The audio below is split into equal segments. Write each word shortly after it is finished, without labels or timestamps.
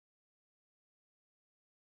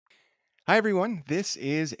Hi, everyone. This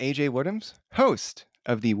is AJ Woodhams, host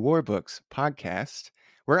of the War Books podcast,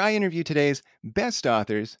 where I interview today's best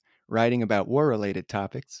authors writing about war related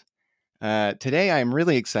topics. Today, I am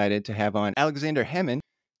really excited to have on Aleksandar Hemon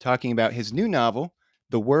talking about his new novel,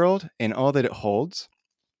 The World and All That It Holds.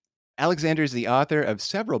 Aleksandar is the author of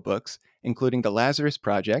several books, including The Lazarus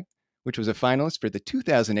Project, which was a finalist for the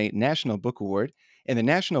 2008 National Book Award and the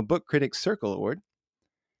National Book Critics Circle Award.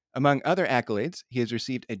 Among other accolades, he has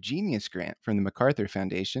received a Genius Grant from the MacArthur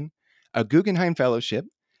Foundation, a Guggenheim Fellowship,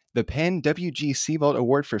 the Penn W.G. Seabolt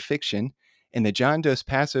Award for Fiction, and the John Dos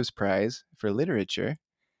Passos Prize for Literature.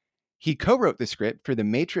 He co-wrote the script for the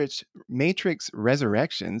Matrix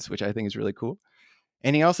Resurrections, which I think is really cool.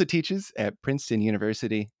 And he also teaches at Princeton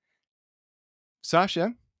University.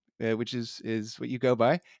 Sasha, which is what you go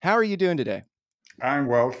by. How are you doing today? I'm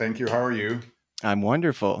well, thank you. How are you? I'm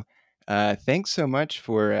wonderful. Thanks so much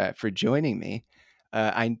for joining me.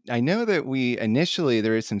 I know that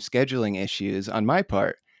there was some scheduling issues on my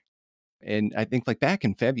part, and I think like back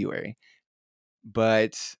in February,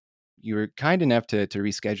 but you were kind enough to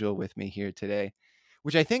reschedule with me here today,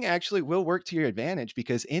 which I think actually will work to your advantage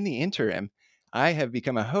because in the interim, I have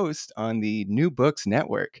become a host on the New Books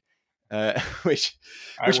Network, which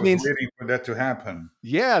I which was means waiting for that to happen.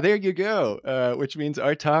 yeah, there you go. Which means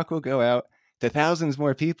our talk will go out to thousands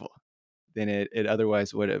more people than it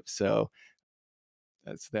otherwise would have. So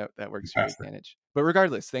that works to your Fantastic. advantage. But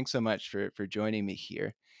regardless, thanks so much for joining me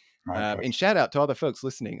here. My pleasure. And shout out to all the folks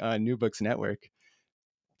listening on New Books Network.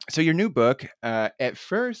 So your new book,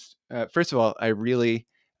 first of all, I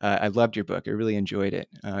loved your book. I really enjoyed it.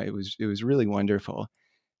 It was really wonderful.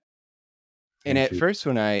 And Thank at you. first,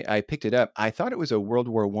 when I picked it up, I thought it was a World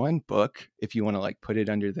War I book, if you want to like put it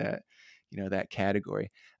under that, that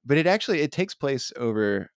category. But it takes place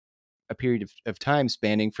over a period of time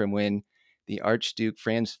spanning from when the Archduke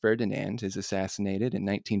Franz Ferdinand is assassinated in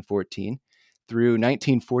 1914 through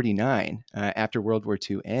 1949, after World War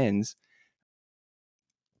II ends.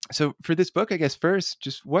 So for this book, I guess first,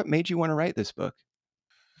 just what made you want to write this book?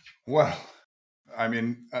 Well,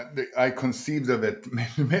 I conceived of it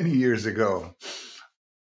many years ago.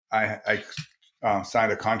 I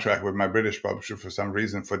signed a contract with my British publisher for some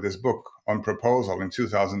reason for this book on proposal in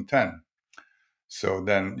 2010. So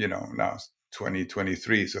then, now it's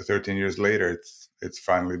 2023, so 13 years later, it's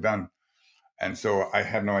finally done. And so I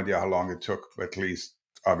had no idea how long it took, at least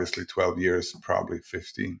obviously 12 years, probably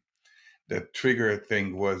 15. The trigger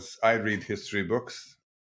thing was I read history books,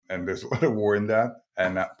 and there's a lot of war in that,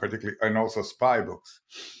 and particularly, and also spy books.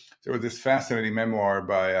 There was this fascinating memoir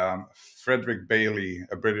by Frederick Bailey,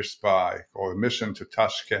 a British spy, called Mission to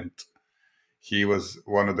Tashkent. He was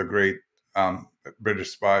one of the great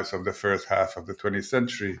British spies of the first half of the 20th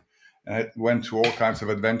century, and it went to all kinds of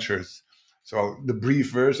adventures. So the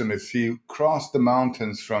brief version is he crossed the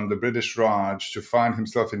mountains from the British Raj to find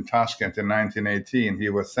himself in Tashkent in 1918. He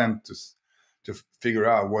was sent to figure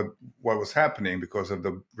out what was happening because of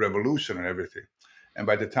the revolution and everything. And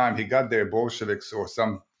by the time he got there, Bolsheviks, or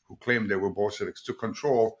some who claimed they were Bolsheviks, took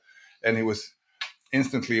control, and he was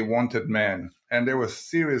instantly a wanted man. And there was a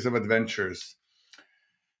series of adventures.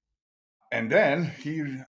 And then he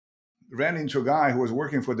ran into a guy who was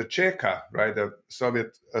working for the Cheka, right, the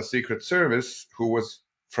Soviet secret service, who was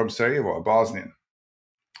from Sarajevo, a Bosnian,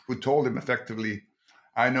 who told him effectively,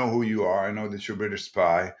 I know who you are. I know that you're a British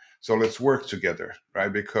spy. So let's work together,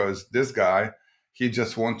 right? Because this guy, he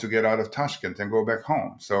just wanted to get out of Tashkent and go back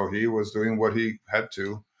home. So he was doing what he had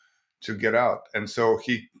to get out. And so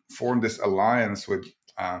he formed this alliance with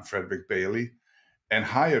Frederick Bailey and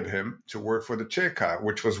hired him to work for the Cheka,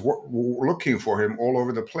 which was looking for him all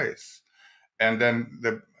over the place. And then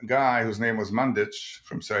the guy whose name was Mandic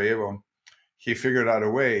from Sarajevo, he figured out a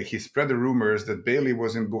way. He spread the rumors that Bailey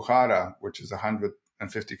was in Bukhara, which is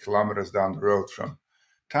 150 kilometers down the road from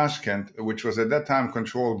Tashkent, which was at that time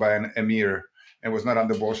controlled by an emir and was not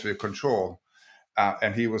under Bolshevik control.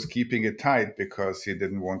 And he was keeping it tight because he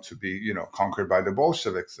didn't want to be, conquered by the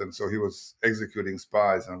Bolsheviks. And so he was executing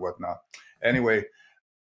spies and whatnot. Anyway,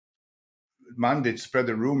 Mandic spread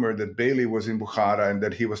the rumor that Bailey was in Bukhara and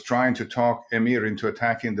that he was trying to talk Emir into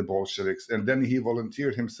attacking the Bolsheviks. And then he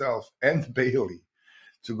volunteered himself and Bailey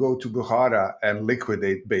to go to Bukhara and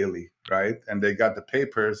liquidate Bailey, right? And they got the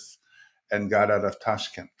papers and got out of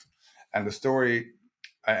Tashkent. And the story,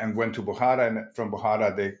 and went to Bukhara, and from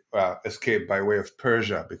Bukhara they escaped by way of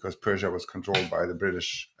Persia, because Persia was controlled by the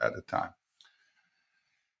British at the time.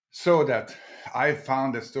 So that I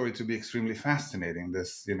found that story to be extremely fascinating,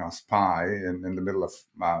 this, spy in the middle of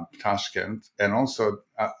Tashkent, and also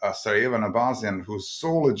a Sarajevan Abbasian whose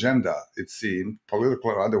sole agenda, it seemed,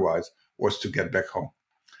 political or otherwise, was to get back home.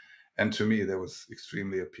 And to me, that was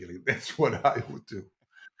extremely appealing. That's what I would do.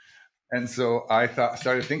 And so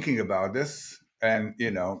started thinking about this, and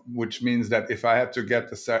which means that if I had to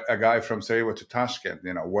get a guy from Sarajevo to Tashkent,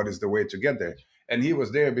 what is the way to get there? And he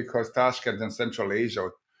was there because Tashkent in Central Asia,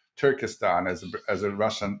 or Turkestan as a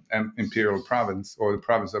Russian imperial province, or the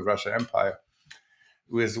province of Russian Empire,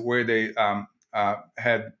 was where they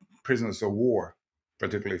had prisoners of war,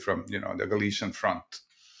 particularly from the Galician front,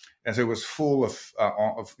 and so it was full of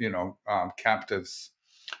captives,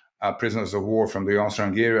 prisoners of war from the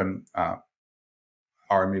Austro-Hungarian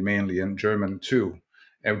army mainly, and German too,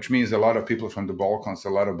 and which means a lot of people from the Balkans, a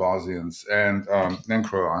lot of Bosnians and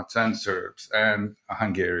Croats and Serbs and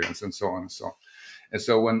Hungarians and so on and so on. And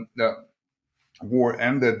so when the war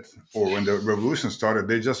ended, or when the revolution started,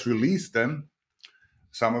 they just released them,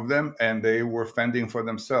 some of them, and they were fending for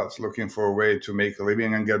themselves, looking for a way to make a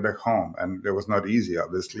living and get back home. And it was not easy,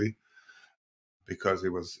 obviously, because it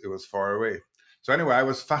was far away. So anyway, I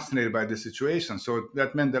was fascinated by this situation. So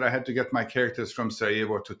that meant that I had to get my characters from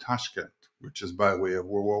Sarajevo to Tashkent, which is by way of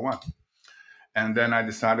World War One. And then I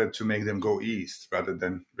decided to make them go east rather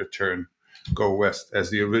than go west, as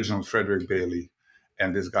the original Frederick Bailey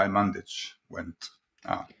and this guy Mandich went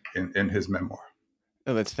in his memoir.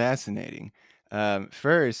 Oh, that's fascinating.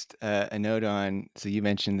 First, a note on, so you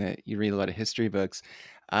mentioned that you read a lot of history books.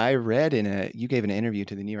 I read you gave an interview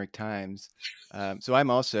to the New York Times. So I'm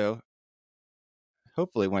also,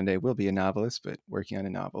 hopefully one day will be a novelist, but working on a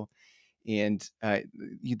novel. And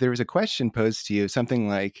there was a question posed to you, something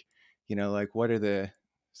like,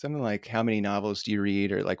 something like, how many novels do you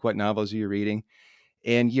read? Or like, what novels are you reading?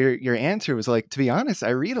 And your answer was like, to be honest, I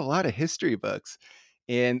read a lot of history books.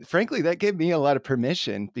 And frankly, that gave me a lot of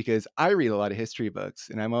permission, because I read a lot of history books,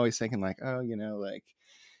 and I'm always thinking like, oh, like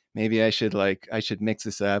maybe I should mix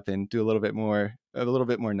this up and do a little bit more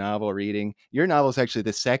novel reading. Your novel is actually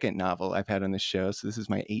the second novel I've had on this show, so this is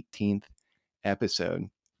my 18th episode.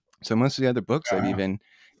 So most of the other books I've even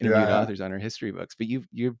interviewed Yeah. authors on are history books, but you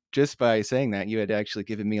just by saying that, you had actually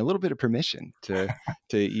given me a little bit of permission to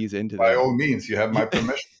ease into By that. all means, you have my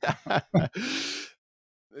permission.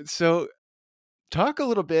 So talk a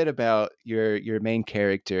little bit about your main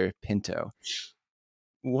character, Pinto.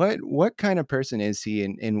 What kind of person is he,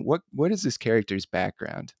 and what is this character's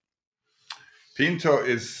background? Pinto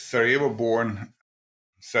is Sarajevo-born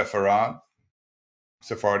Sephardic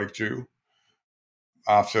Jew.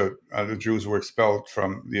 After the Jews were expelled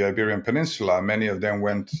from the Iberian Peninsula, many of them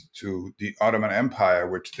went to the Ottoman Empire,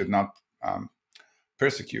 which did not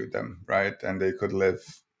persecute them, right? And they could live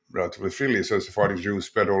relatively freely. So Sephardic Jews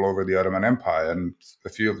spread all over the Ottoman Empire, and a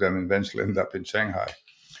few of them eventually ended up in Shanghai.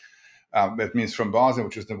 That means from Bosnia,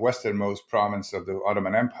 which is the westernmost province of the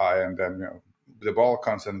Ottoman Empire, and then the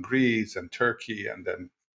Balkans and Greece and Turkey, and then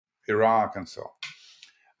Iraq and so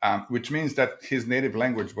on. Which means that his native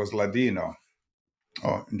language was Ladino,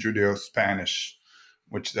 or Judeo-Spanish,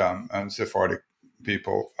 which Sephardic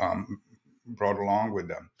people brought along with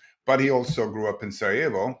them. But he also grew up in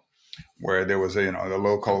Sarajevo, where there was the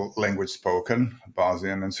local language spoken,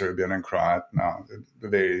 Bosnian and Serbian and Croat. Now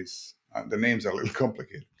the names are a little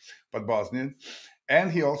complicated, but Bosnian.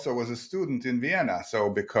 And he also was a student in Vienna. So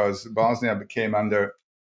because Bosnia became under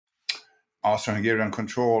Austro-Hungarian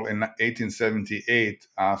control in 1878,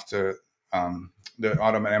 after the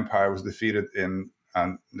Ottoman Empire was defeated in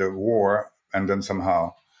the war, and then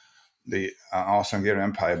somehow the Austro-Hungarian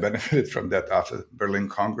Empire benefited from that after Berlin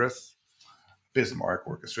Congress. Bismarck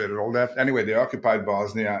orchestrated all that. Anyway, they occupied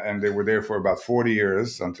Bosnia, and they were there for about 40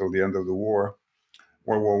 years until the end of the war,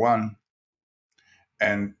 World War One.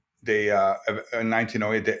 And they, in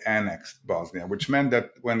 1908, they annexed Bosnia, which meant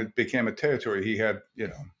that when it became a territory, he had,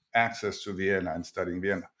 access to Vienna and studying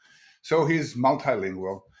Vienna. So he's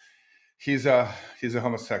multilingual. He's a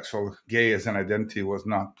homosexual. Gay as an identity was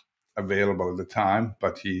not available at the time,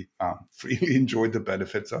 but he freely enjoyed the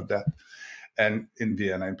benefits of that, and in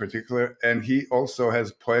Vienna in particular. And he also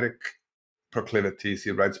has poetic proclivities.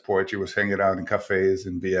 He writes poetry, was hanging out in cafes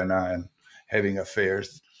in Vienna and having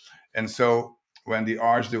affairs. And so when the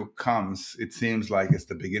Archduke comes, it seems like it's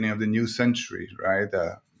the beginning of the new century, right?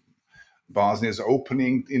 Bosnia is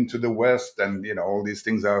opening into the West, and all these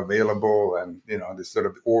things are available, and this sort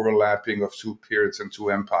of overlapping of two periods and two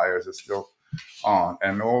empires is still on,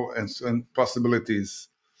 and possibilities.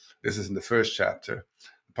 This is in the first chapter.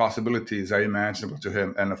 Possibilities are imaginable to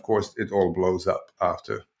him, and of course, it all blows up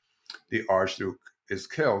after the Archduke is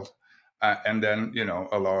killed, and then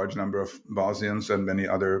a large number of Bosnians and many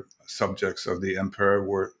other subjects of the emperor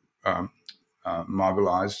were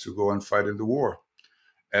mobilized to go and fight in the war,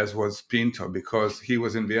 as was Pinto, because he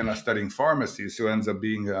was in Vienna studying pharmacy, so ends up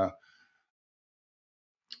being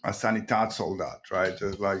a Sanitatsoldat, right?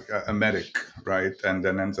 Like a medic, right? And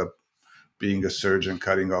then ends up being a surgeon,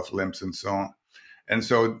 cutting off limbs and so on. And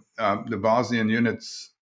so the Bosnian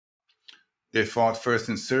units, they fought first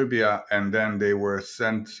in Serbia, and then they were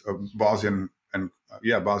sent Bosnian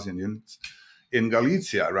units in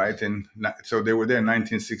Galicia, right? So they were there in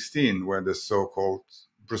 1916, where the so-called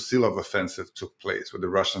Brusilov offensive took place, where the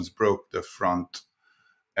Russians broke the front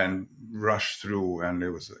and rushed through, and it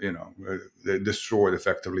was, they destroyed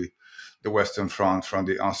effectively the Western Front from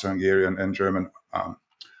the Austro-Hungarian and German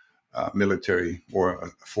military or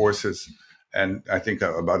forces. And I think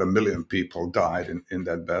about 1 million people died in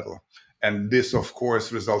that battle. And this, of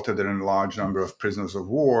course, resulted in a large number of prisoners of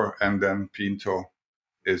war. And then Pinto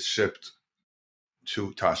is shipped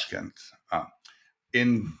to Tashkent.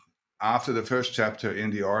 In After the first chapter in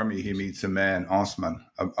the army, he meets a man, Osman,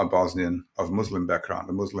 a Bosnian of Muslim background,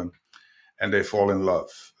 a Muslim, and they fall in love,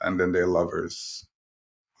 and then they're lovers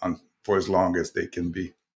for as long as they can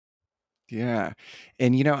be. Yeah.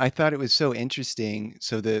 And I thought it was so interesting.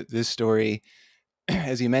 So this story,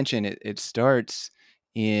 as you mentioned, it starts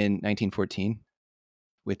in 1914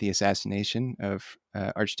 with the assassination of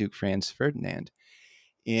Archduke Franz Ferdinand.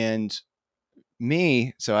 And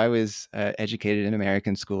so I was educated in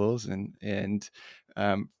American schools, and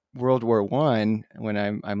World War I, when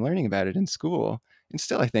I'm learning about it in school, and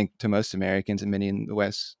still I think to most Americans and many in the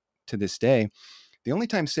West to this day, the only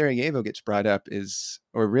time Sarajevo gets brought up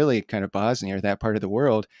or really kind of Bosnia or that part of the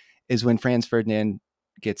world, is when Franz Ferdinand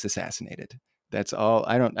gets assassinated. That's all.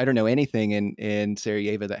 I don't know anything in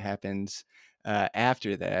Sarajevo that happens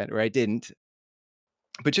after that, or I didn't.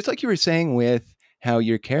 But just like you were saying with how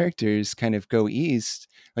your characters kind of go east,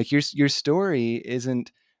 like your story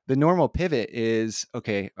isn't the normal pivot is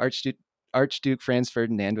okay. Archduke Franz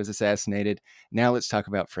Ferdinand was assassinated. Now let's talk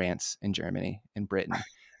about France and Germany and Britain. Right.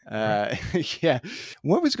 Uh, yeah.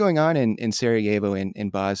 What was going on in Sarajevo in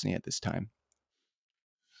Bosnia at this time?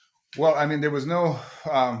 Well, I mean, there was no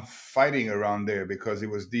fighting around there because it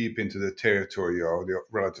was deep into the territory of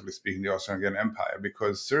relatively speaking, the Austro-Hungarian Empire.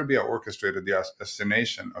 Because Serbia orchestrated the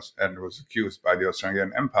assassination and was accused by the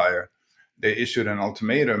Austro-Hungarian Empire, they issued an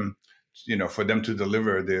ultimatum, for them to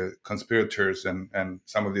deliver the conspirators, and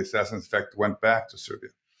some of the assassins, in fact, went back to Serbia.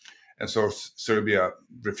 And so Serbia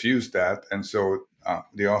refused that, and so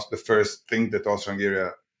the first thing that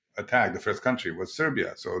Austro-Hungary attacked, the first country, was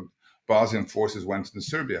Serbia. So Bosnian forces went into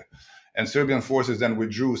Serbia, and Serbian forces then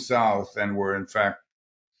withdrew south and were, in fact,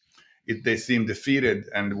 they seemed defeated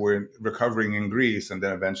and were recovering in Greece, and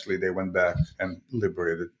then eventually they went back and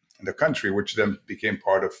liberated the country, which then became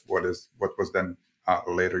part of what was then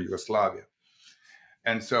later Yugoslavia.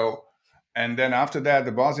 And so, and then after that,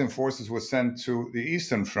 the Bosnian forces were sent to the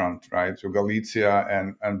Eastern Front, right, to Galicia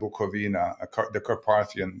and Bukovina, the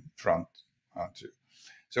Carpathian Front. Too.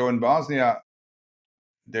 So in Bosnia,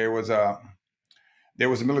 there was a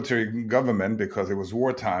military government because it was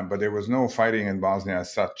wartime, but there was no fighting in Bosnia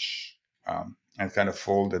as such, and kind of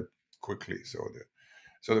folded quickly.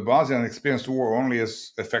 So the Bosnians experienced war only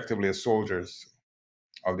as effectively as soldiers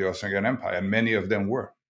of the Austro-Hungarian Empire, and many of them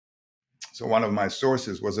were. So one of my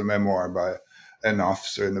sources was a memoir by an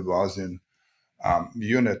officer in the Bosnian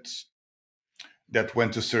unit that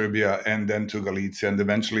went to Serbia and then to Galicia and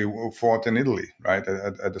eventually fought in Italy, right,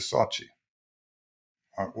 at the Sochi.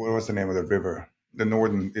 What was the name of the river? The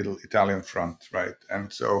northern Italian front, right?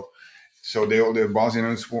 And so the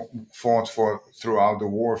Bosnians fought throughout the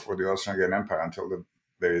war for the Austro-Hungarian Empire until the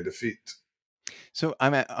very defeat. So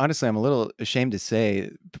honestly, I'm a little ashamed to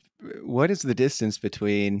say, what is the distance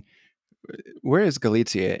between where is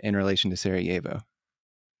Galicia in relation to Sarajevo?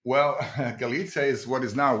 Well, Galicia is what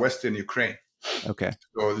is now Western Ukraine. Okay.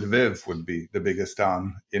 So Lviv would be the biggest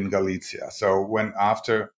town in Galicia. So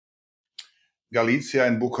after Galicia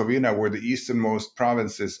and Bukovina were the easternmost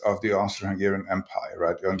provinces of the Austro-Hungarian Empire,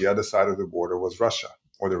 right? On the other side of the border was Russia,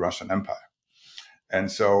 or the Russian Empire.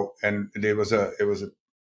 And so, and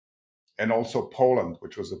and also Poland,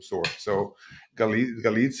 which was absorbed. So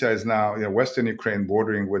Galicia is now, Western Ukraine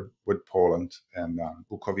bordering with Poland, and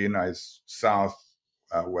Bukovina is south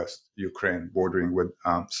west Ukraine bordering with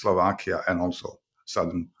Slovakia and also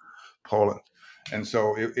southern Poland. And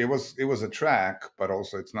so it was a track, but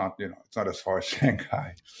also it's not as far as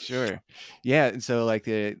Shanghai. Sure. Yeah. So, like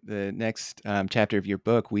the next chapter of your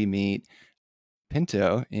book, we meet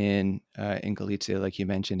Pinto in Galicia, like you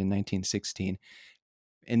mentioned, in 1916,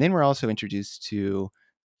 and then we're also introduced to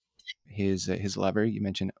his lover. You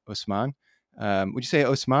mentioned Osman. Would you say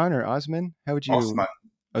Osman or Osman? How would you Osman.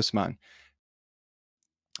 Osman?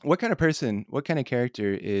 What kind of person? What kind of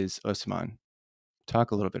character is Osman?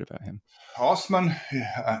 Talk a little bit about him. Osman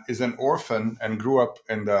is an orphan and grew up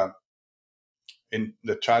in the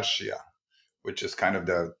Chadshia, which is kind of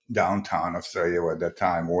the downtown of Sarajevo at that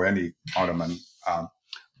time, or any Ottoman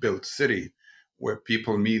built city, where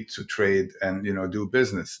people meet to trade and do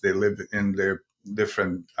business. They live in their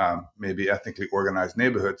different, maybe ethnically organized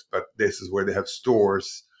neighborhoods, but this is where they have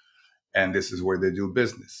stores, and this is where they do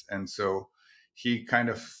business. And so he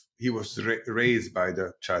was raised by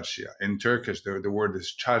the Chadshia. In Turkish, the word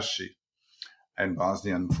is Çarşı, and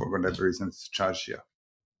Bosnian, for whatever reason, it's Chadshia.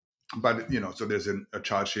 But so there's a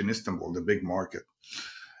Çarşı in Istanbul, the big market.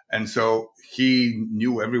 And so he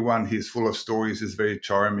knew everyone. He's full of stories. He's very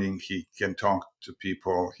charming. He can talk to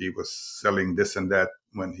people. He was selling this and that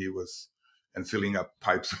when he was, and filling up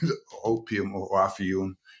pipes with opium or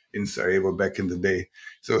afiyun in Sarajevo back in the day.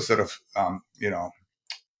 So sort of,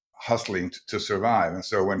 hustling to survive. And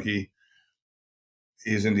so when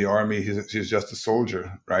he's in the army, he's just a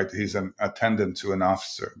soldier, right? He's an attendant to an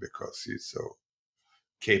officer because he's so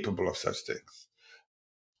capable of such things.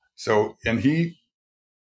 So, and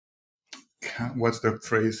what's the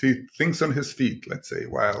phrase? He thinks on his feet, let's say,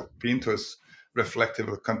 while Pinto's reflective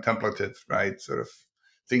or contemplative, right? Sort of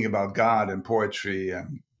thinking about God and poetry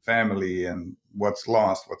and family and what's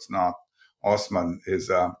lost, what's not. Osman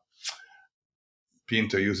is,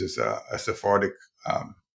 Pinto uses a Sephardic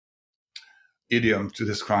idiom to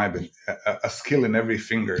describe it, a skill in every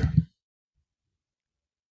finger.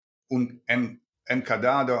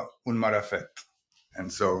 Encadado un marafet.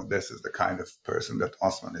 And so this is the kind of person that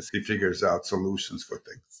Osman is. He figures out solutions for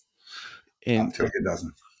things until he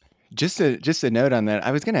doesn't. Just a note on that.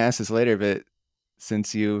 I was going to ask this later, but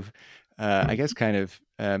since you've, I guess, kind of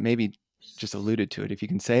maybe just alluded to it, if you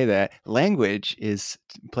can say that, language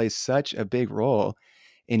plays such a big role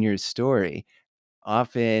in your story.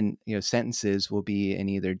 Often, sentences will be in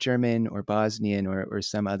either German or Bosnian or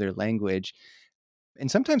some other language, and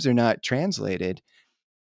sometimes they're not translated.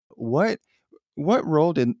 What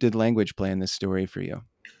role did language play in this story for you?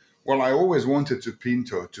 Well, I always wanted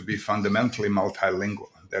Pinto to be fundamentally multilingual.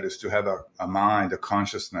 That is, to have a mind, a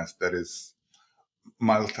consciousness that is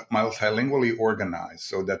multilingually organized,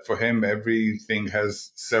 so that for him everything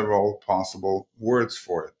has several possible words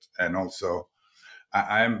for it. And also,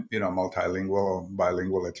 I'm multilingual,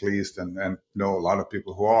 bilingual at least, and know a lot of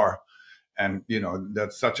people who are. And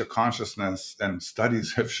that's such a consciousness, and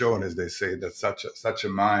studies have shown, as they say, that such a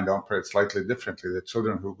mind operates slightly differently. The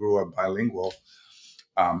children who grew up bilingual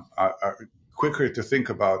are quicker to think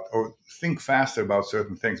about or think faster about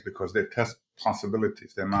certain things because they test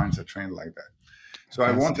possibilities. Their minds are trained like that. So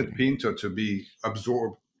I wanted Pinto to be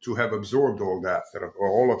absorbed, to have absorbed all that, or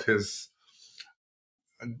all of his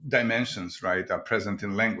dimensions, right, are present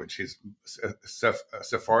in language. He's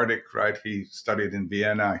Sephardic, right? He studied in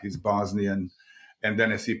Vienna. He's Bosnian. And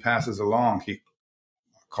then as he passes along, he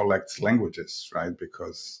collects languages, right?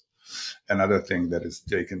 Because another thing that is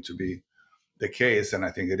taken to be the case, and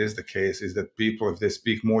I think it is the case, is that people, if they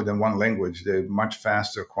speak more than one language, they much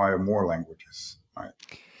faster acquire more languages, right?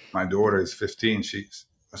 My daughter is 15. She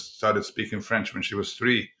started speaking French when she was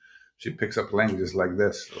 3. She picks up languages like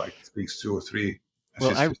this, like speaks 2 or 3.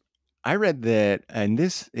 Well, I read that, and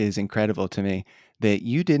this is incredible to me, that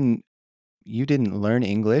you didn't learn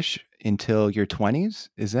English until your 20s.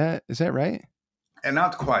 Is that right? And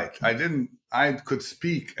not quite. I could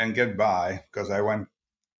speak and get by because I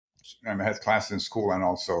had classes in school, and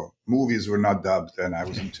also movies were not dubbed, and I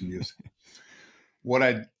was into music.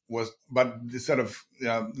 But the sort of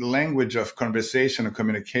language of conversation and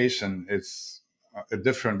communication is a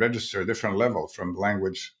different register, a different level from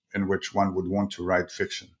language in which one would want to write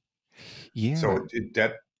fiction. Yeah. So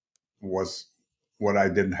that was what I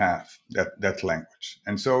didn't have, that language.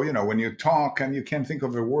 And so, when you talk and you can't think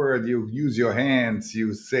of a word, you use your hands,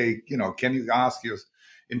 you say, can you ask your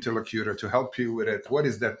interlocutor to help you with it? What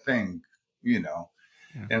is that thing? Yeah.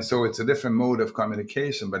 And so it's a different mode of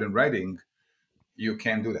communication, but in writing, you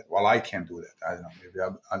can't do that. Well, I can't do that. I don't know, maybe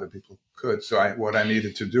other people could. So what I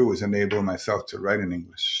needed to do is enable myself to write in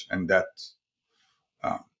English. And that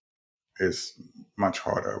is much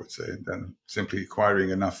harder, I would say, than simply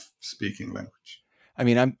acquiring enough speaking language. I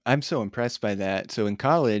mean, I'm so impressed by that. So in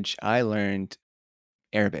college, I learned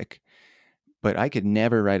Arabic, but I could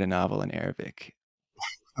never write a novel in Arabic.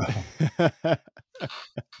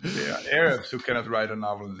 Yeah, Arabs who cannot write a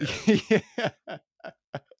novel in Arabic.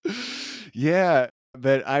 Yeah,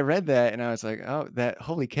 but I read that and I was like, oh,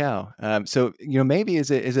 holy cow. So maybe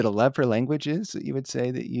is it a love for languages that you would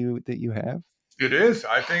say that you have? It is.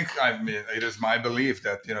 I think. I mean, it is my belief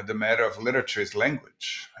that the matter of literature is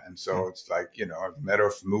language, and Mm. so it's like the matter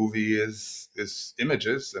of movie is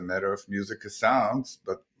images, the matter of music is sounds,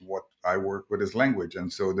 but what I work with is language,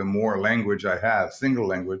 and so the more language I have, single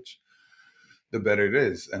language, the better it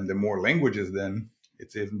is, and the more languages, then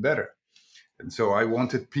it's even better. And so I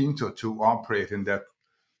wanted Pinto to operate in that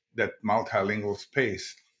multilingual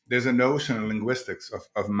space. There's a notion in linguistics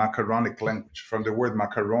of macaronic language from the word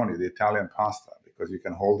macaroni, the Italian pasta, because you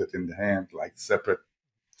can hold it in the hand like separate,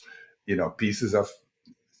 pieces of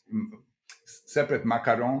separate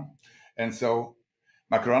macaron. And so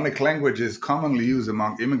macaronic language is commonly used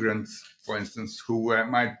among immigrants, for instance, who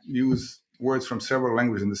might use words from several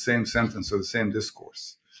languages in the same sentence or the same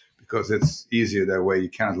discourse, because it's easier that way. You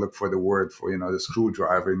cannot look for the word for, the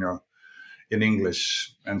screwdriver, in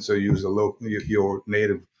English, and so use your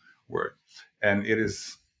native word. And it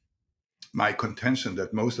is my contention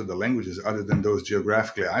that most of the languages, other than those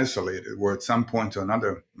geographically isolated, were at some point or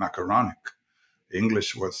another macaronic.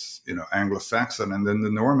 English was, Anglo-Saxon, and then the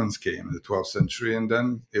Normans came in the 12th century, and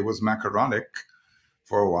then it was macaronic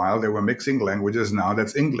for a while. They were mixing languages. Now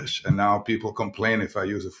that's English, and now people complain if I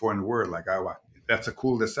use a foreign word like "oh, that's a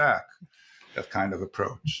cul-de-sac." That kind of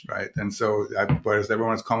approach, right? And so, whereas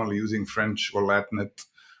everyone's commonly using French or Latin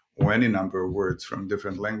or any number of words from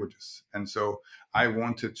different languages. And so I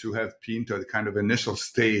wanted to have Pinto the kind of initial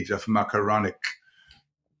stage of macaronic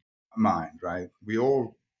mind, right? We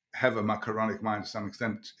all have a macaronic mind to some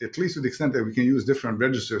extent, at least to the extent that we can use different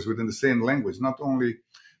registers within the same language, not only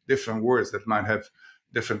different words that might have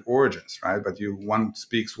different origins, right? But one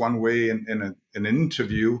speaks one way in an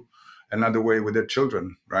interview, another way with their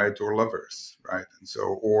children, right? Or lovers, right? And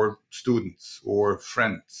so, or students or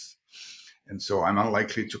friends. And so I'm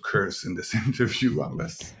unlikely to curse in this interview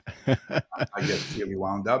unless I get really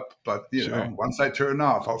wound up. But, Sure. once I turn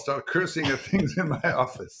off, I'll start cursing at things in my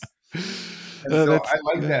office. And Oh, so that's I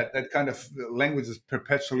like yeah. that kind of language is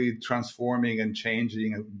perpetually transforming and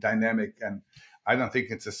changing and dynamic. And I don't think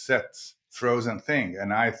it's a set, frozen thing.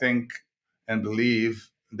 And I think and believe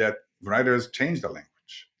that writers change the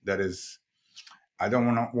language. That is, I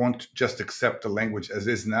don't want to just accept the language as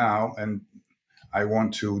is now, and I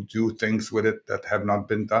want to do things with it that have not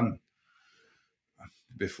been done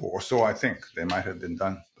before. So I think they might have been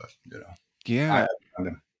done, but I Yeah. haven't done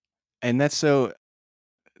them. And that's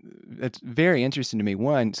very interesting to me.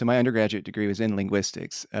 One, so my undergraduate degree was in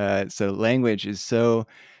linguistics. So language is so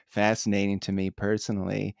fascinating to me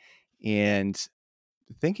personally. And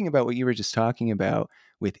thinking about what you were just talking about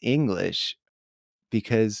with English,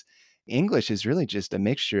 because English is really just a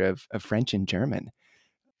mixture of French and German.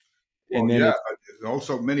 Well, And then yeah, it's but there's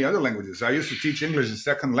also many other languages. I used to teach English as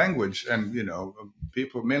second language, and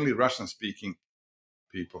people, mainly Russian-speaking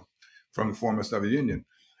people from the former Soviet Union.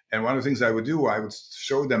 And one of the things I would do, I would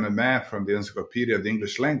show them a map from the Encyclopedia of the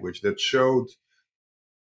English Language that showed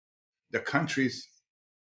the countries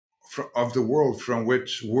of the world from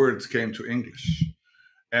which words came to English,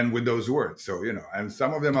 and with those words. So and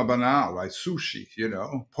some of them are banal, like sushi,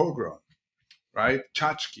 pogrom, right,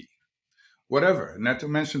 tchotchke, whatever, not to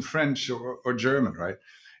mention French or German, right?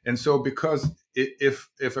 And so, because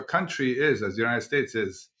if a country is, as the United States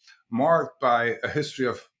is, marked by a history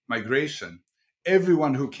of migration,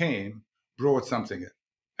 everyone who came brought something in.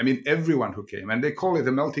 I mean, everyone who came, and they call it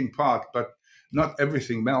a melting pot, but not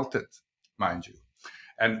everything melted, mind you.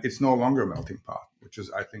 And it's no longer a melting pot, which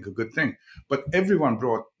is, I think, a good thing. But everyone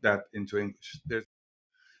brought that into English.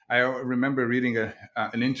 I remember reading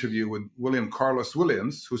an interview with William Carlos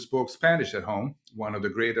Williams, who spoke Spanish at home, one of the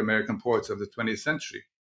great American poets of the 20th century.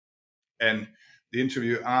 And the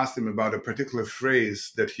interviewer asked him about a particular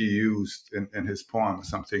phrase that he used in his poem or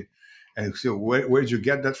something. And he said, where'd you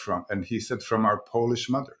get that from? And he said, from our Polish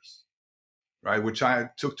mothers, right? Which I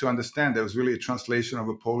took to understand that was really a translation of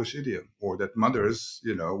a Polish idiom, or that mothers,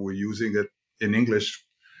 were using it in English.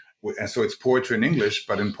 And so it's poetry in English,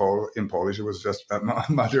 but in Polish, it was just a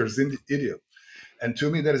mother's idiom. And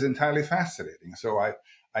to me, that is entirely fascinating. So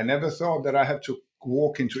I never thought that I had to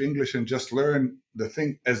walk into English and just learn the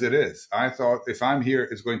thing as it is. I thought if I'm here,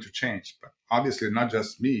 it's going to change. But obviously, not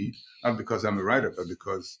just me, not because I'm a writer, but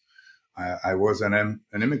because I was an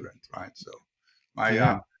immigrant, right? So my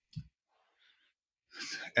yeah.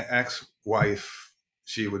 ex-wife,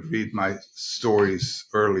 she would read my stories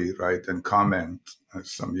early, right, and comment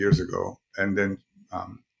some years ago. And then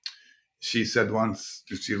she said once,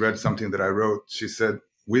 she read something that I wrote, she said,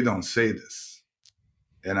 "We don't say this."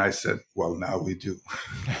 And I said, "Well, now we do."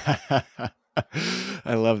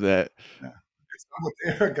 I love that. Yeah. It's somewhat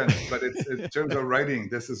arrogant, but it's in terms of writing,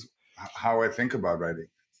 this is how I think about writing.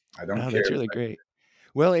 I don't Oh, care. that's really great.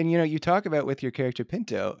 Well, and you talk about with your character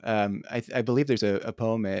Pinto. I believe there's a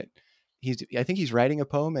poem at I think he's writing a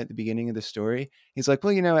poem at the beginning of the story. He's like,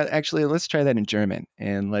 well, actually, let's try that in German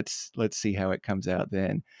and let's see how it comes out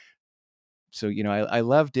then. So I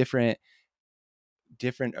love different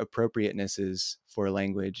appropriatenesses for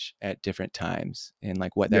language at different times and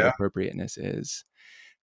like what that Yeah. appropriateness is.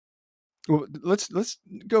 Well, let's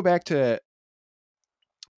go back to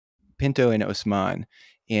Pinto and Osman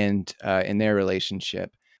and their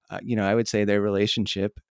relationship. I would say their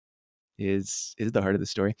relationship is the heart of the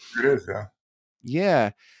story. It is, yeah.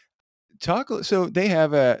 Yeah. So they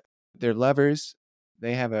have they're lovers.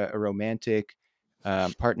 They have a romantic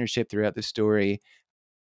partnership throughout the story.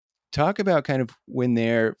 Talk about kind of when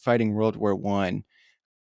they're fighting World War One.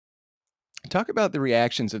 Talk about the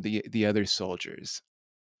reactions of the other soldiers.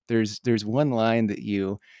 There's one line that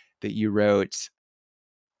you wrote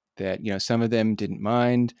that some of them didn't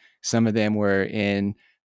mind, some of them were in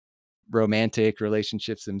romantic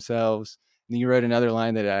relationships themselves. And you wrote another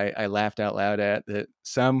line that I laughed out loud at, that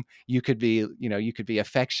some you could be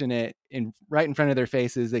affectionate right in front of their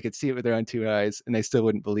faces. They could see it with their own two eyes and they still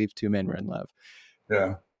wouldn't believe two men were in love.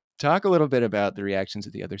 Yeah. Talk a little bit about the reactions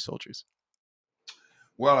of the other soldiers.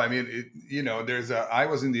 Well, I mean, I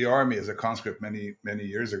was in the army as a conscript many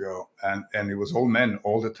years ago, and it was all men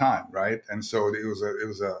all the time, right? And so it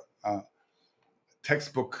was a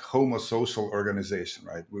textbook homosocial organization,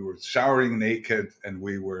 right? We were showering naked, and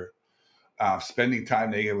we were spending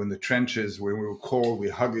time naked in the trenches. When we were cold, we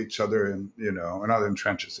hug each other, and not in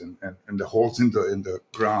trenches, and the holes in the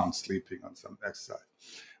ground, sleeping on some exercise.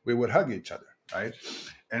 We would hug each other, right?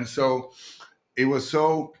 And so it was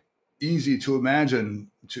so easy to imagine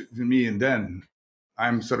to me, and then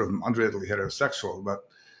I'm sort of moderately heterosexual, but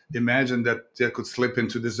imagine that there could slip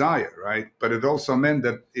into desire, right? But it also meant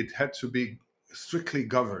that it had to be strictly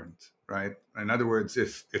governed, right? In other words,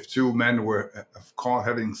 if two men were caught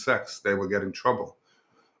having sex, they would get in trouble,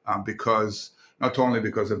 because not only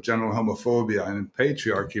because of general homophobia and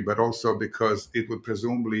patriarchy, but also because it would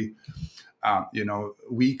presumably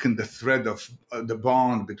weaken the thread of the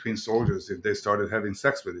bond between soldiers if they started having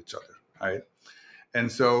sex with each other, right? And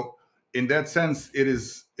so, in that sense, it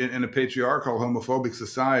is in a patriarchal, homophobic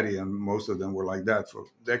society, and most of them were like that for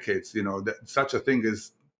decades. That such a thing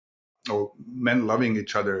as men loving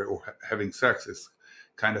each other or having sex is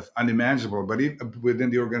kind of unimaginable. But within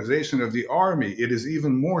the organization of the army, it is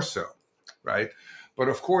even more so, right? But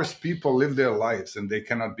of course, people live their lives, and they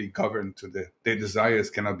cannot be governed their desires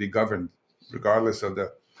cannot be governed, regardless of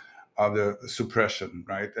the suppression,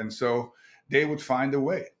 right? And so they would find a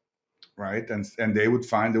way, right? And they would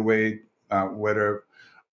find a way, whether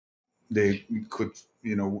they could,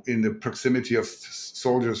 in the proximity of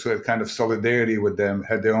soldiers who had kind of solidarity with them,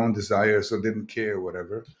 had their own desires or didn't care, or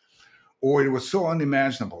whatever, or it was so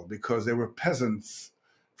unimaginable because they were peasants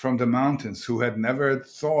from the mountains who had never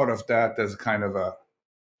thought of that as kind of a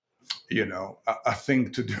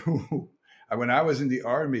thing to do. When I was in the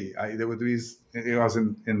army, there were these. I was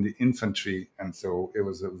in the infantry, and so it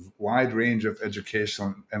was a wide range of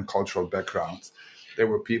educational and cultural backgrounds. There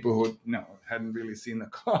were people who hadn't really seen a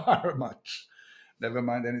car much, never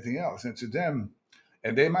mind anything else. And to them,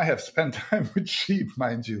 and they might have spent time with sheep,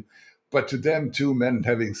 mind you, but to them, two men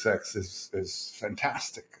having sex is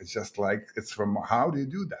fantastic. It's just like, it's from, how do you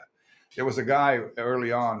do that? There was a guy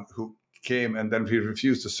early on who came, and then he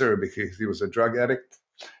refused to serve because he was a drug addict.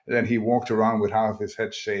 And then he walked around with half his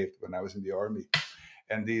head shaved when I was in the army.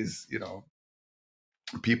 And these,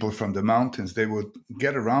 people from the mountains, they would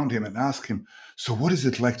get around him and ask him, so what is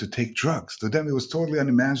it like to take drugs? To them, it was totally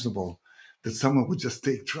unimaginable that someone would just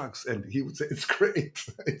take drugs. And he would say, it's great.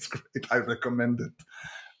 It's great. I recommend it.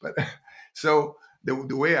 But so the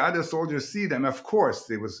way other soldiers see them, of course,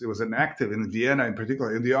 it was an active in Vienna, in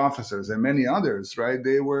particular, in the officers and many others, right?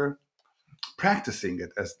 They were practicing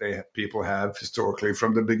it as people have historically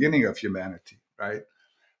from the beginning of humanity, right?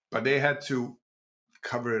 But they had to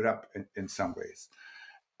cover it up in some ways,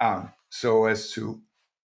 so as to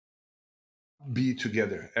be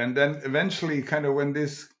together. And then eventually, kind of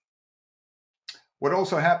what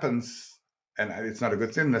also happens, and it's not a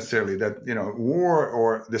good thing necessarily, that war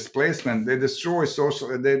or displacement, they destroy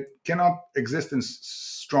they cannot exist in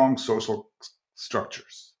strong social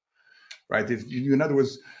structures, right? In other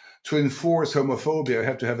words, to enforce homophobia, you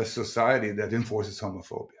have to have a society that enforces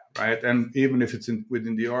homophobia, right? And even if it's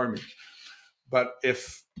within the army. But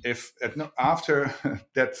if after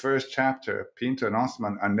that first chapter, Pinto and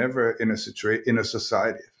Osman are never in a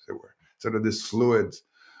society, if they were sort of this fluid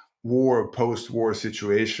post-war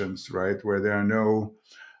situations, right, where there are no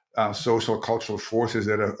social cultural forces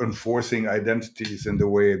that are enforcing identities in the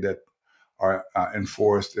way that are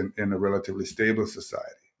enforced in a relatively stable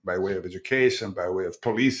society by way of education, by way of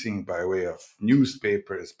policing, by way of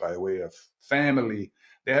newspapers, by way of family.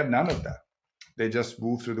 They have none of that. They just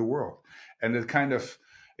move through the world. And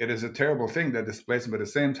it is a terrible thing that displaces them. But at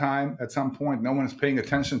the same time, at some point, no one is paying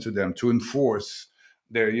attention to them to enforce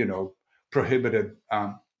their, prohibited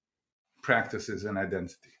practices and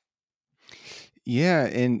identity. Yeah,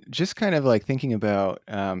 and just kind of like thinking about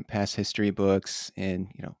past history books and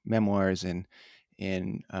memoirs and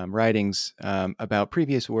writings about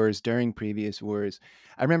previous wars, during previous wars.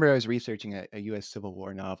 I remember I was researching a U.S. Civil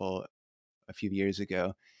War novel a few years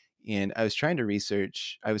ago, and I was trying to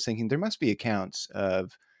research. I was thinking there must be accounts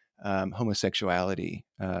of homosexuality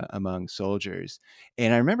among soldiers,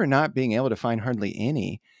 and I remember not being able to find hardly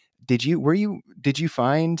any. Did you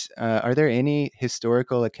find? Are there any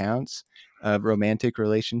historical accounts of romantic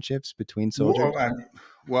relationships between Well, soldiers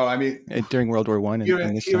I mean, during World War One in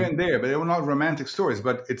this here time? and there, but they were not romantic stories.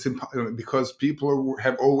 But it's because people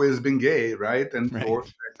have always been gay, right? And Right, or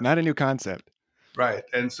not a new concept. right,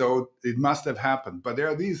 and so it must have happened. But there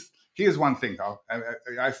are these. Here's one thing.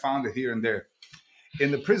 I found it here and there in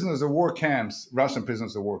the prisoners of war camps, Russian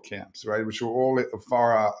prisoners of war camps, right, which were all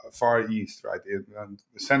far east, right, in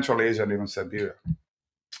Central Asia and even Siberia.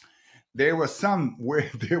 There was some where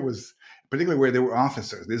there was, particularly where there were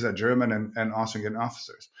officers. These are German and Austrian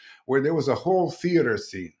officers, where there was a whole theater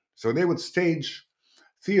scene. So they would stage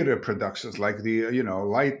theater productions like the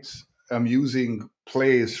light amusing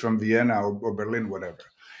plays from Vienna or Berlin, whatever,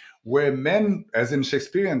 where men, as in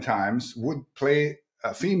Shakespearean times, would play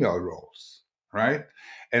female roles, right?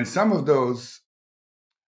 And some of those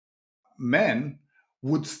men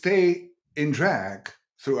would stay in drag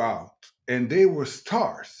throughout, and they were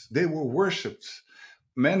stars. They were worshipped.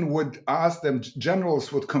 Men would ask them,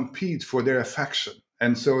 generals would compete for their affection.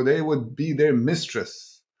 And so they would be their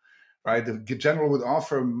mistress, right? The general would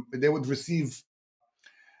offer, they would receive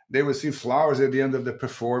flowers at the end of the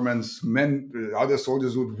performance. Other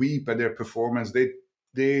soldiers would weep at their performance. They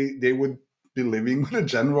would be living with a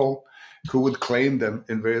general who would claim them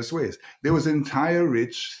in various ways. There was an entire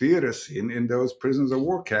rich theater scene in those prisoners of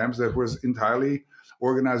war camps that was entirely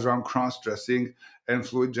organized around cross-dressing and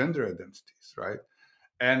fluid gender identities, right?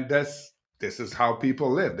 And this is how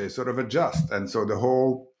people live. They sort of adjust. And so the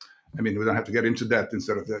whole, I mean, we don't have to get into that in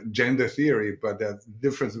sort of the gender theory, but the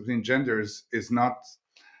difference between genders is not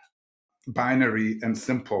binary and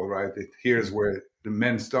simple, right? Here's where the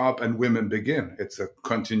men stop and women begin. It's a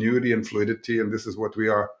continuity and fluidity, and this is what we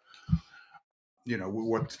are.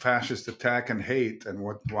 What fascists attack and hate, and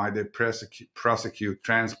why they prosecute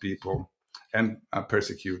trans people and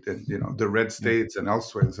persecute, and the red states and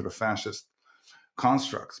elsewhere, sort of fascist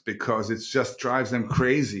constructs, because it just drives them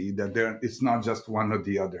crazy that it's not just one or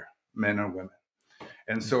the other, men or women,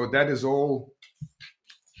 and so that is all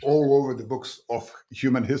over the books of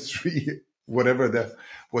human history, whatever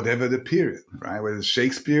the period, right? Whether it's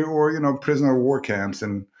Shakespeare or prisoner of war camps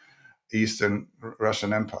in Eastern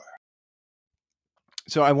Russian Empire.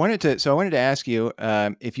 So I wanted to ask you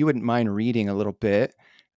if you wouldn't mind reading a little bit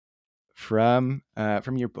from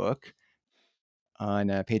your book on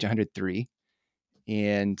page 103,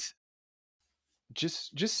 and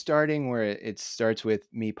just starting where it starts with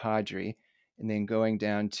 "Me Padre," and then going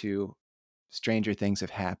down to "Stranger things have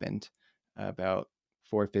happened," about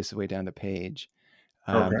 4/5 of the way down the page.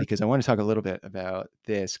 Okay. Because I want to talk a little bit about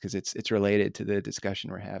this because it's related to the discussion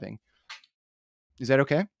we're having. Is that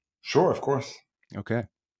okay? Sure, of course. Okay.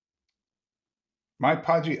 My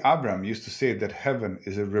Padre Abram used to say that heaven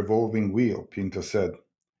is a revolving wheel, Pinto said.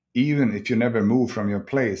 Even if you never move from your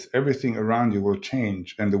place, everything around you will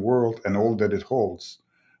change, and the world and all that it holds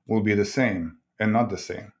will be the same and not the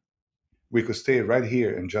same. We could stay right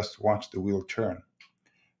here and just watch the wheel turn.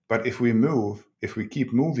 But if we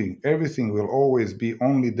keep moving, everything will always be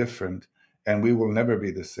only different, and we will never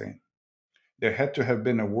be the same. There had to have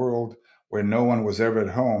been a world where no one was ever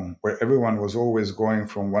at home, where everyone was always going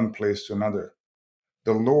from one place to another.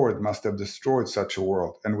 The Lord must have destroyed such a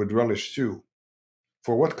world, and with relish too.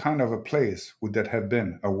 For what kind of a place would that have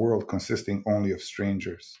been, a world consisting only of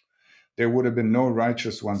strangers? There would have been no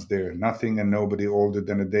righteous ones there, nothing and nobody older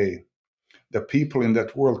than a day. The people in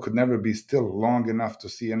that world could never be still long enough to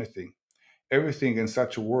see anything. Everything in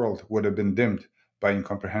such a world would have been dimmed by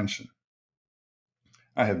incomprehension.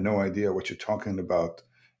 I have no idea what you're talking about,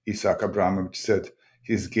 Isaac Abramovich said,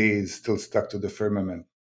 his gaze still stuck to the firmament.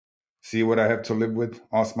 See what I have to live with?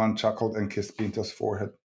 Osman chuckled and kissed Pinto's forehead.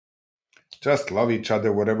 Just love each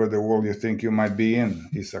other, whatever the world you think you might be in,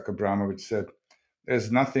 Isaac Abramovich said.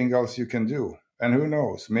 There's nothing else you can do. And who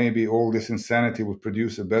knows, maybe all this insanity will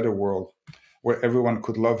produce a better world, where everyone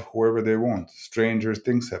could love whoever they want. Stranger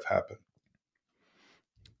things have happened.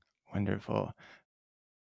 Wonderful.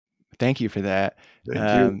 Thank you for that.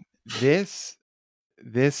 Thank you.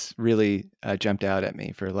 This really jumped out at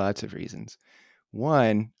me for lots of reasons.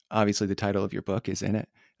 One, obviously, the title of your book is in it,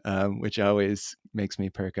 which always makes me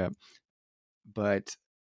perk up. But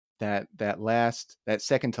that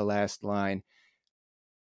second to last line,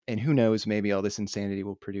 and who knows, maybe all this insanity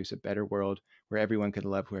will produce a better world where everyone could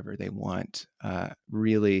love whoever they want,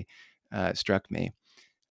 really struck me.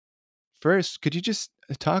 First, could you just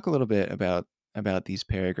talk a little bit about these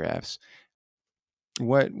paragraphs?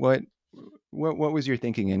 What what what was your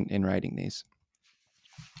thinking in writing these?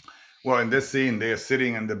 Well, in this scene, they are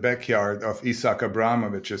sitting in the backyard of Isaac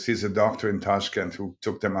Abramovich. He's a doctor in Tashkent who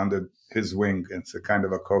took them under his wing. It's a kind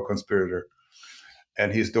of a co-conspirator.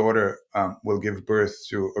 And his daughter will give birth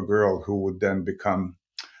to a girl who would then become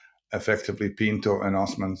effectively Pinto and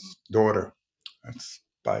Osman's daughter. That's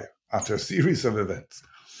after a series of events.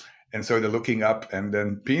 And so they're looking up, and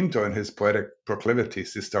then Pinto, in his poetic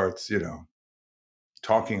proclivities, he starts,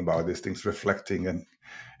 talking about these things, reflecting and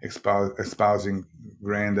espousing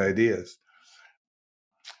grand ideas.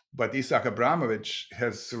 But Isaac Abramovich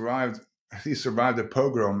has survived. He survived a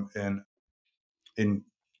pogrom in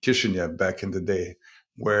Kishinev back in the day,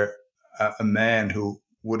 where a man who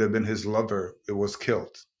would have been his lover was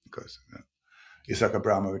killed because Isaac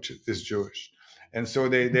Abramovich is Jewish, and so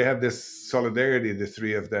they have this solidarity, the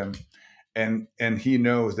three of them, and he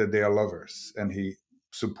knows that they are lovers, and he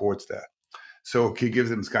supports that. So he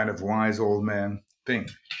gives him this kind of wise old man thing.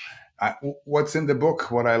 What's in the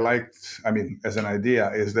book, what I liked, as an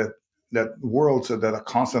idea, is that worlds that are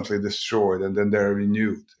constantly destroyed and then they're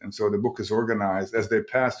renewed. And so the book is organized as they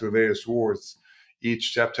pass through various wars.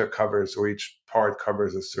 Each chapter covers, or each part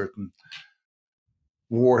covers, a certain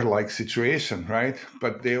war-like situation, right?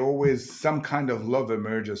 But they always, some kind of love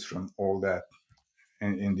emerges from all that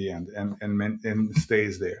in the end, and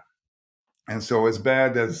stays there. And so, as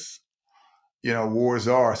bad as wars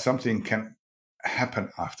are, something can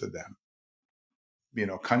happen after them.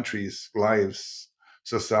 Countries, lives,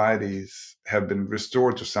 societies have been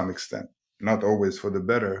restored to some extent, not always for the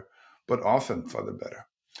better, but often for the better.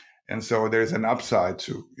 And so there's an upside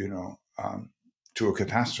to a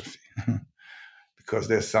catastrophe because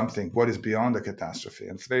there's something, what is beyond the catastrophe.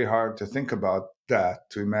 And it's very hard to think about that,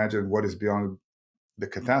 to imagine what is beyond the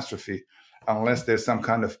catastrophe, unless there's some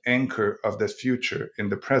kind of anchor of that future in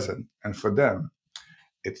the present. And for them,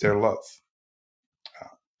 it's their love.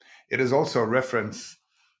 It is also a reference.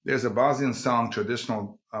 There's a Bosnian song,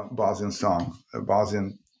 traditional Bosnian song,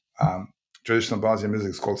 traditional Bosnian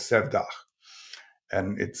music is called Sevdah.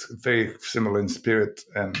 And it's very similar in spirit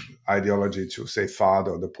and ideology to, say,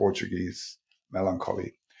 Fado, the Portuguese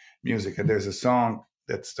melancholy music. And there's a song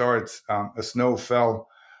that starts, a snow fell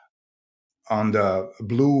on the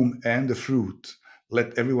bloom and the fruit.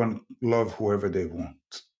 Let everyone love whoever they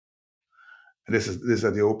want. And these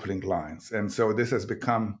are the opening lines. And so this has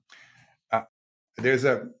become,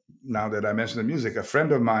 now that I mentioned the music, a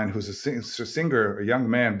friend of mine who's a singer, a young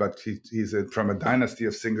man, but he's from a dynasty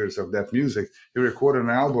of singers of that music. He recorded an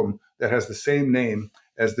album that has the same name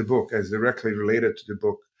as the book, as directly related to the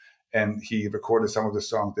book. And he recorded some of the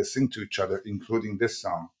songs that sing to each other, including this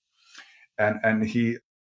song. And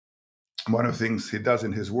one of the things he does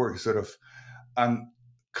in his work, sort of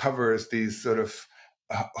uncovers these sort of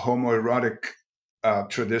homoerotic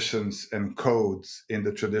traditions and codes in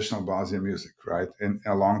the traditional Bosnian music, right? And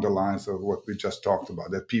along the lines of what we just talked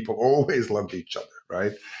about, that people always loved each other,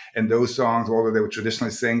 right? And those songs, although they were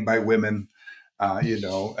traditionally sang by women,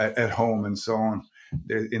 at home and so on,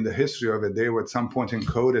 in the history of it, they were at some point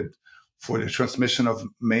encoded for the transmission of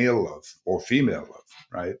male love or female love,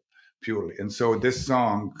 right? Purely. And so this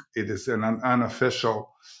song, it is an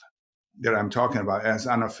unofficial, that I'm talking about as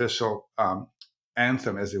unofficial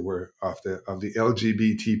anthem, as it were, of the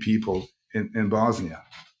LGBT people in Bosnia,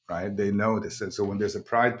 right? They know this, and so when there's a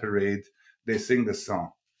pride parade, they sing the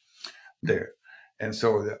song there, and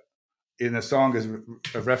so in the song is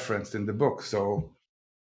referenced in the book. So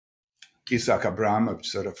Isaac Abramovich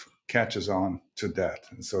sort of catches on to that,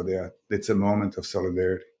 and so it's a moment of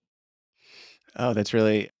solidarity. Oh, that's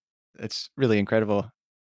really incredible.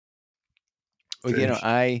 Well,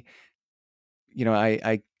 I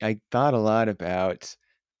thought a lot about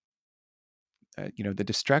the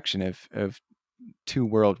destruction of two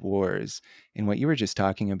world wars and what you were just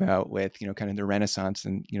talking about with kind of the Renaissance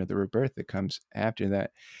and the rebirth that comes after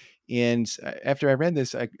that. And after I read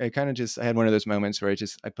this, I kind of I had one of those moments where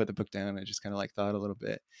I put the book down and I just kind of like thought a little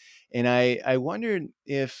bit, and I wondered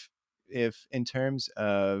if in terms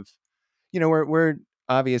of we're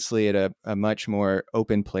obviously at a much more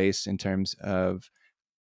open place in terms of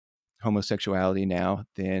homosexuality now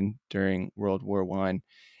than during World War One.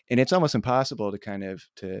 And it's almost impossible to kind of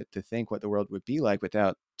to think what the world would be like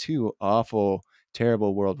without two awful,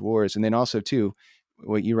 terrible world wars. And then also too,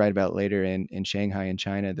 what you write about later in Shanghai and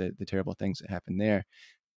China, the terrible things that happened there.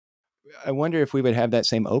 I wonder if we would have that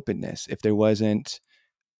same openness if there wasn't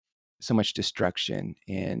so much destruction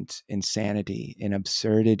and insanity and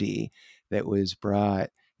absurdity that was brought,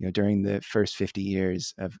 during the first 50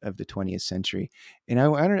 years of the 20th century. And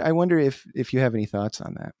I wonder if you have any thoughts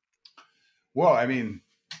on that. Well, I mean,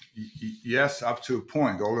 yes, up to a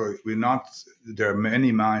point. Although there are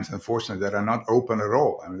many minds, unfortunately, that are not open at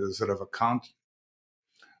all. I mean, there's sort of a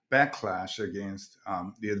backlash against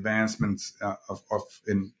the advancements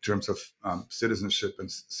in terms of citizenship and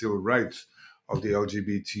civil rights of the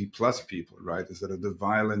LGBT plus people, right? Is sort of the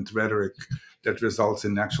violent rhetoric that results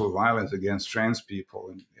in actual violence against trans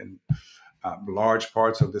people in large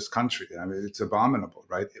parts of this country. I mean, it's abominable,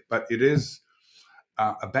 right? But it is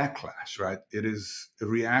a backlash, right? It is a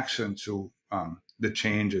reaction to the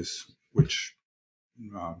changes which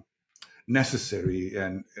necessary,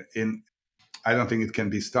 and I don't think it can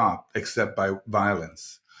be stopped except by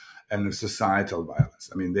violence and societal violence.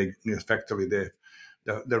 I mean, the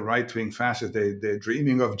right wing fascists, they're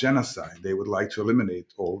dreaming of genocide. They would like to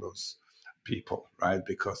eliminate all those people, right?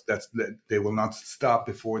 Because they will not stop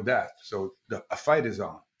before that. So a fight is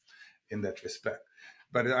on in that respect.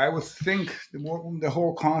 But I would think the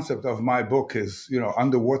whole concept of my book is,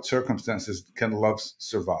 under what circumstances can love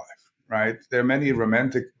survive, right? There are many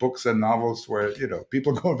romantic books and novels where,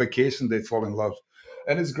 people go on vacation, they fall in love.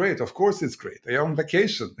 And it's great. Of course, it's great. They're on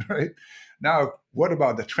vacation, right? Now, what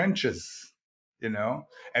about the trenches?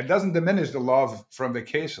 It doesn't diminish the love from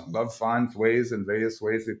vacation. Love finds ways in various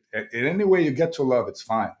ways. In any way you get to love, it's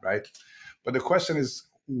fine, right? But the question is,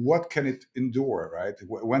 what can it endure, right?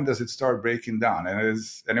 When does it start breaking down? And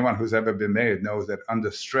as anyone who's ever been married knows that under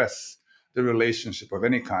stress, the relationship of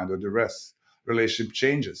any kind or the rest relationship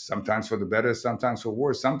changes, sometimes for the better, sometimes for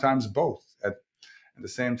worse, sometimes both at the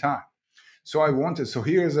same time. So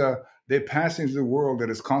they're passing through the world that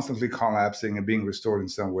is constantly collapsing and being restored in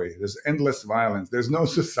some way. There's endless violence. There's no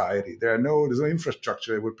society. There's no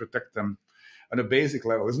infrastructure that would protect them on a basic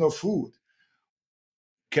level. There's no food.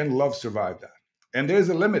 Can love survive that? And there's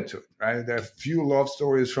a limit to it, right? There are few love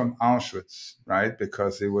stories from Auschwitz, right?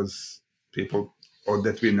 Because it was people, or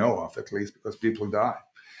that we know of at least, because people died.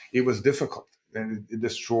 It was difficult, and it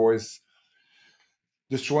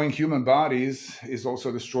destroying human bodies is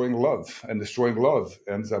also destroying love, and destroying love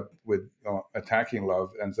ends up with attacking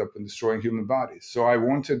love, ends up in destroying human bodies. So I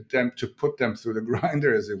wanted them to put them through the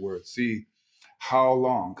grinder, as it were, see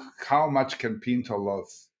how much can Pinto love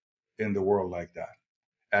in the world like that.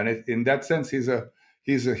 And in that sense, he's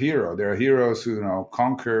a hero. There are heroes who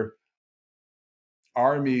conquer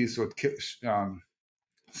armies or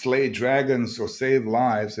slay dragons or save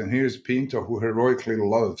lives. And here's Pinto, who heroically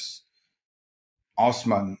loves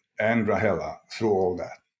Osman and Rahela through all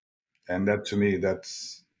that. And that, to me,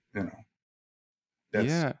 that's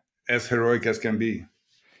Yeah. as heroic as can be.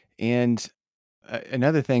 And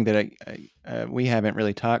another thing that we haven't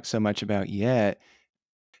really talked so much about yet.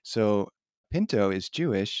 So Pinto is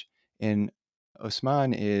Jewish and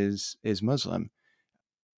Osman is Muslim.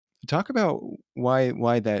 Talk about why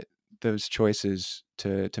those choices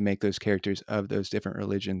to make those characters of those different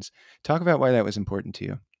religions. Talk about why that was important to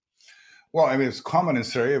you. Well, I mean, it's common in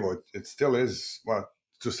Sarajevo. It still is, well,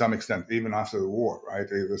 to some extent, even after the war, right?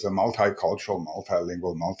 It was a multicultural,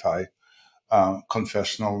 multilingual,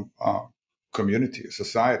 confessional community,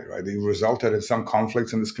 society, right? It resulted in some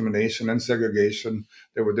conflicts and discrimination and segregation.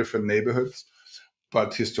 There were different neighborhoods.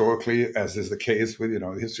 But historically, as is the case with,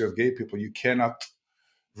 the history of gay people, you cannot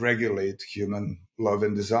regulate human love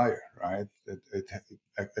and desire, right?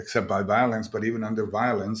 Except by violence. But even under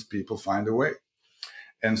violence, people find a way.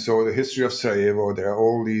 And so the history of Sarajevo, there are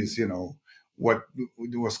all these, what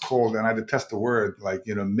was called, and I detest the word, like,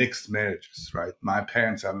 mixed marriages, right? My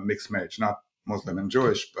parents have a mixed marriage, not Muslim and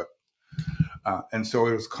Jewish, but, and so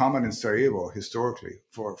it was common in Sarajevo historically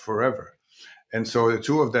for forever. And so the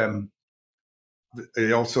two of them,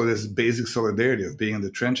 also this basic solidarity of being in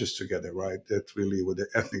the trenches together, right? That really, with the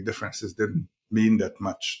ethnic differences, didn't mean that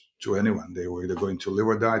much to anyone. They were either going to live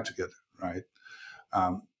or die together, right?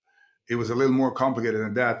 It was a little more complicated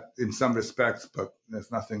than that in some respects, but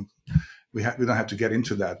there's nothing, we don't have to get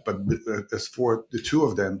into that. But as for the two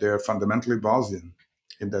of them, they're fundamentally Bosnian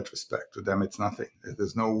in that respect. To them, it's nothing.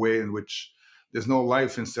 There's no way in which, there's no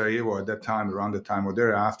life in Sarajevo at that time, around the time or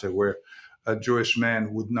thereafter, where a Jewish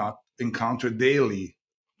man would not encounter daily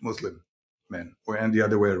Muslim men, and the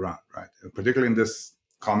other way around, right? And particularly in this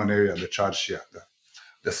common area, the Chadshia,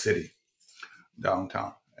 the city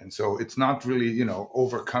downtown. And so it's not really,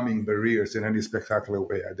 overcoming barriers in any spectacular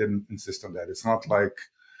way. I didn't insist on that. It's not like,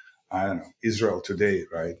 I don't know, Israel today,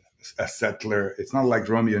 right? A settler. It's not like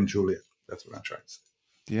Romeo and Juliet. That's what I'm trying to say.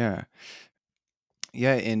 Yeah.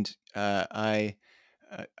 Yeah, and I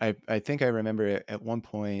think I remember at one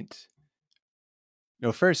point.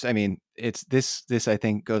 No, first, I mean, it's this I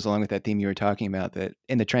think goes along with that theme you were talking about, that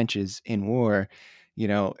in the trenches in war,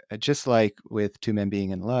 just like with two men being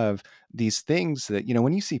in love, these things that,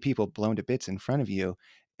 when you see people blown to bits in front of you,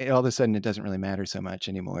 all of a sudden it doesn't really matter so much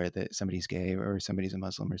anymore that somebody's gay or somebody's a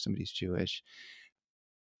Muslim or somebody's Jewish.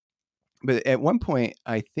 But at one point,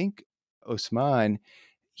 I think Osman,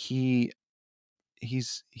 he he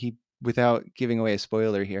without giving away a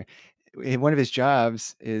spoiler here, one of his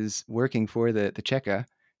jobs is working for the Cheka,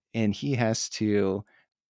 and uh,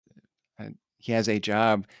 he has a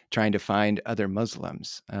job trying to find other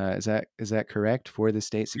Muslims. Is that correct, for the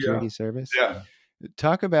state Yeah. security service? Yeah.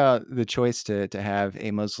 Talk about the choice to have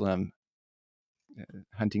a Muslim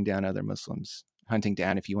hunting down other Muslims. Hunting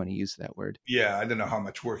down, if you want to use that word. Yeah, I don't know how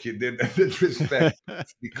much work he did in this respect.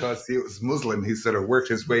 Because he was Muslim, he sort of worked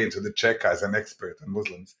his way into the Cheka as an expert on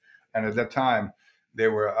Muslims. And at that time, they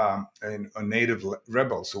were a native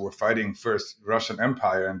rebels who were fighting first Russian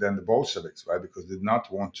Empire and then the Bolsheviks, right? Because they did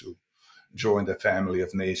not want to join the family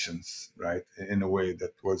of nations, right? In a way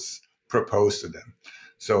that was proposed to them.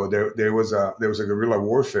 So there was a guerrilla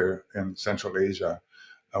warfare in Central Asia,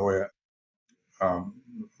 where um,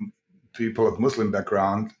 people of Muslim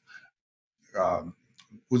background, um,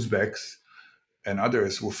 Uzbeks, and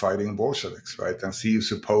others were fighting Bolsheviks, right? And he was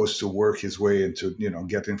supposed to work his way into,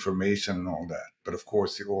 get information and all that. But of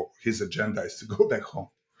course, his agenda is to go back home.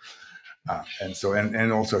 And so,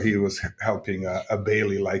 and also he was helping a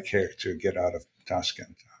Bailey-like character get out of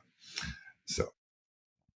Tashkent. So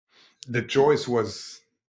the choice was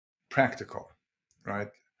practical, right?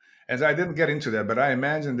 And I didn't get into that, but I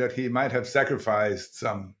imagine that he might have sacrificed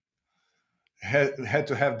had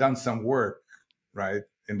to have done some work, right,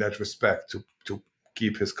 in that respect to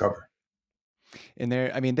keep his cover. And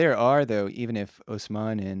there are, though, even if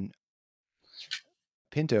Osman and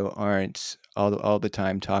Pinto aren't all the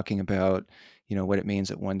time talking about, what it means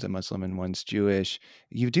that one's a Muslim and one's Jewish.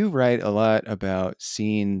 You do write a lot about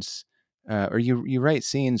scenes, or you write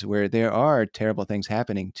scenes where there are terrible things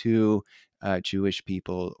happening to Jewish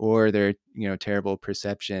people, or there are, terrible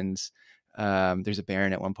perceptions. There's a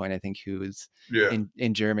baron at one point, I think, who's Yeah,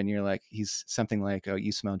 in German. You're like, he's something like, "Oh,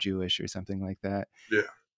 you smell Jewish," or something like that. yeah.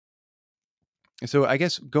 So I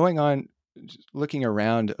guess going on, looking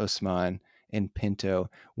around Osman and Pinto,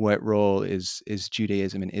 what role is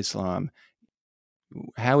Judaism and Islam?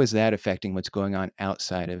 How is that affecting what's going on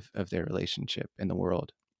outside of their relationship in the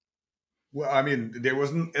world? Well, I mean, there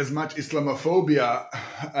wasn't as much Islamophobia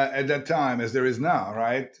at that time as there is now,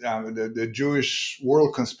 right? The Jewish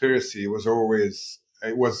world conspiracy was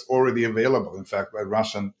already available. In fact, by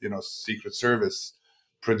Russian, secret service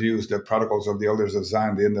produced the Protocols of the Elders of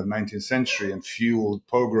Zion at the end of 19th century and fueled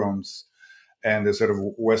pogroms and the sort of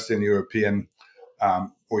Western European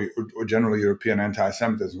or generally European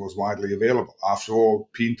anti-Semitism was widely available. After all,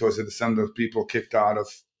 Pinto is a descendant of people kicked out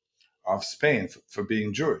of Spain for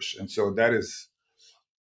being Jewish. And so that is,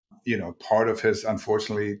 part of his,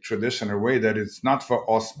 unfortunately, tradition or way that it's not for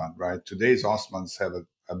Osman, right? Today's Osmans have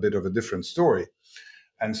a bit of a different story.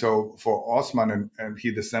 And so for Osman, and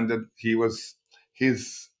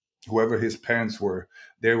whoever his parents were,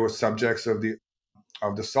 they were subjects of the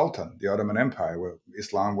Sultan, the Ottoman Empire, where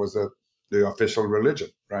Islam was the official religion,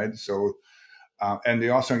 right? So, and the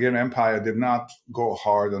Austrian Empire did not go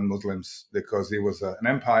hard on Muslims because it was an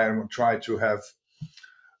empire and would try to have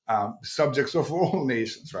subjects of all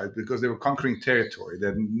nations, right? Because they were conquering territory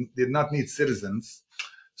that did not need citizens.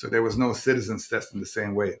 So there was no citizens test in the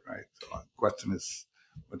same way, right? So the question is,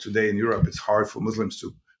 well, today in Europe, it's hard for Muslims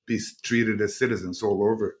to be treated as citizens all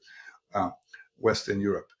over Western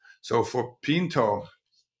Europe. So for Pinto,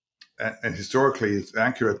 and historically it's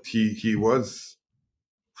accurate, he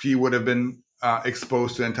would have been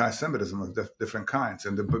exposed to anti-Semitism of different kinds.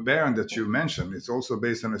 And the Baron that you mentioned is also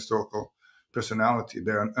based on historical personality.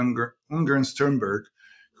 Baron Ungern Sternberg,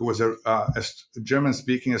 who was a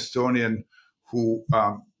German-speaking Estonian who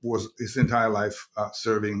was his entire life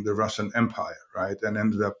serving the Russian Empire, right? And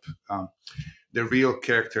ended up the real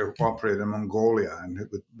character who operated in Mongolia and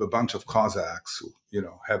with a bunch of Cossacks who,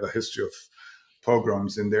 have a history of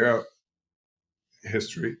pogroms in their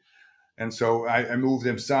history. And so I moved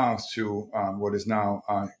him south to what is now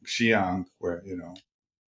Xi'an, where,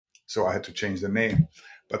 so I had to change the name.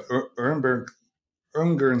 But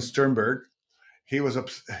Ungern Sternberg, he was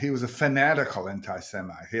a fanatical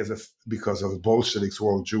anti-Semite. Because of the Bolsheviks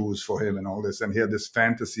were all Jews for him and all this, and he had this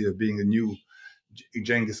fantasy of being a new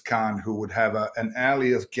Genghis Khan who would have an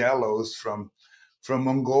alley of gallows from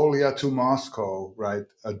Mongolia to Moscow, right,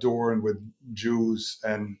 adorned with Jews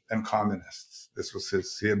and communists. This was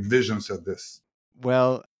he had visions of this.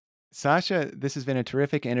 Well, Sasha, this has been a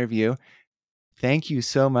terrific interview. Thank you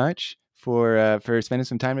so much for spending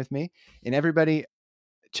some time with me. And everybody,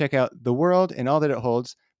 check out The World and All That It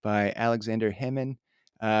Holds by Aleksandar Hemon.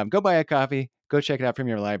 Go buy a copy. Go check it out from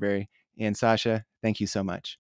your library. And Sasha, thank you so much.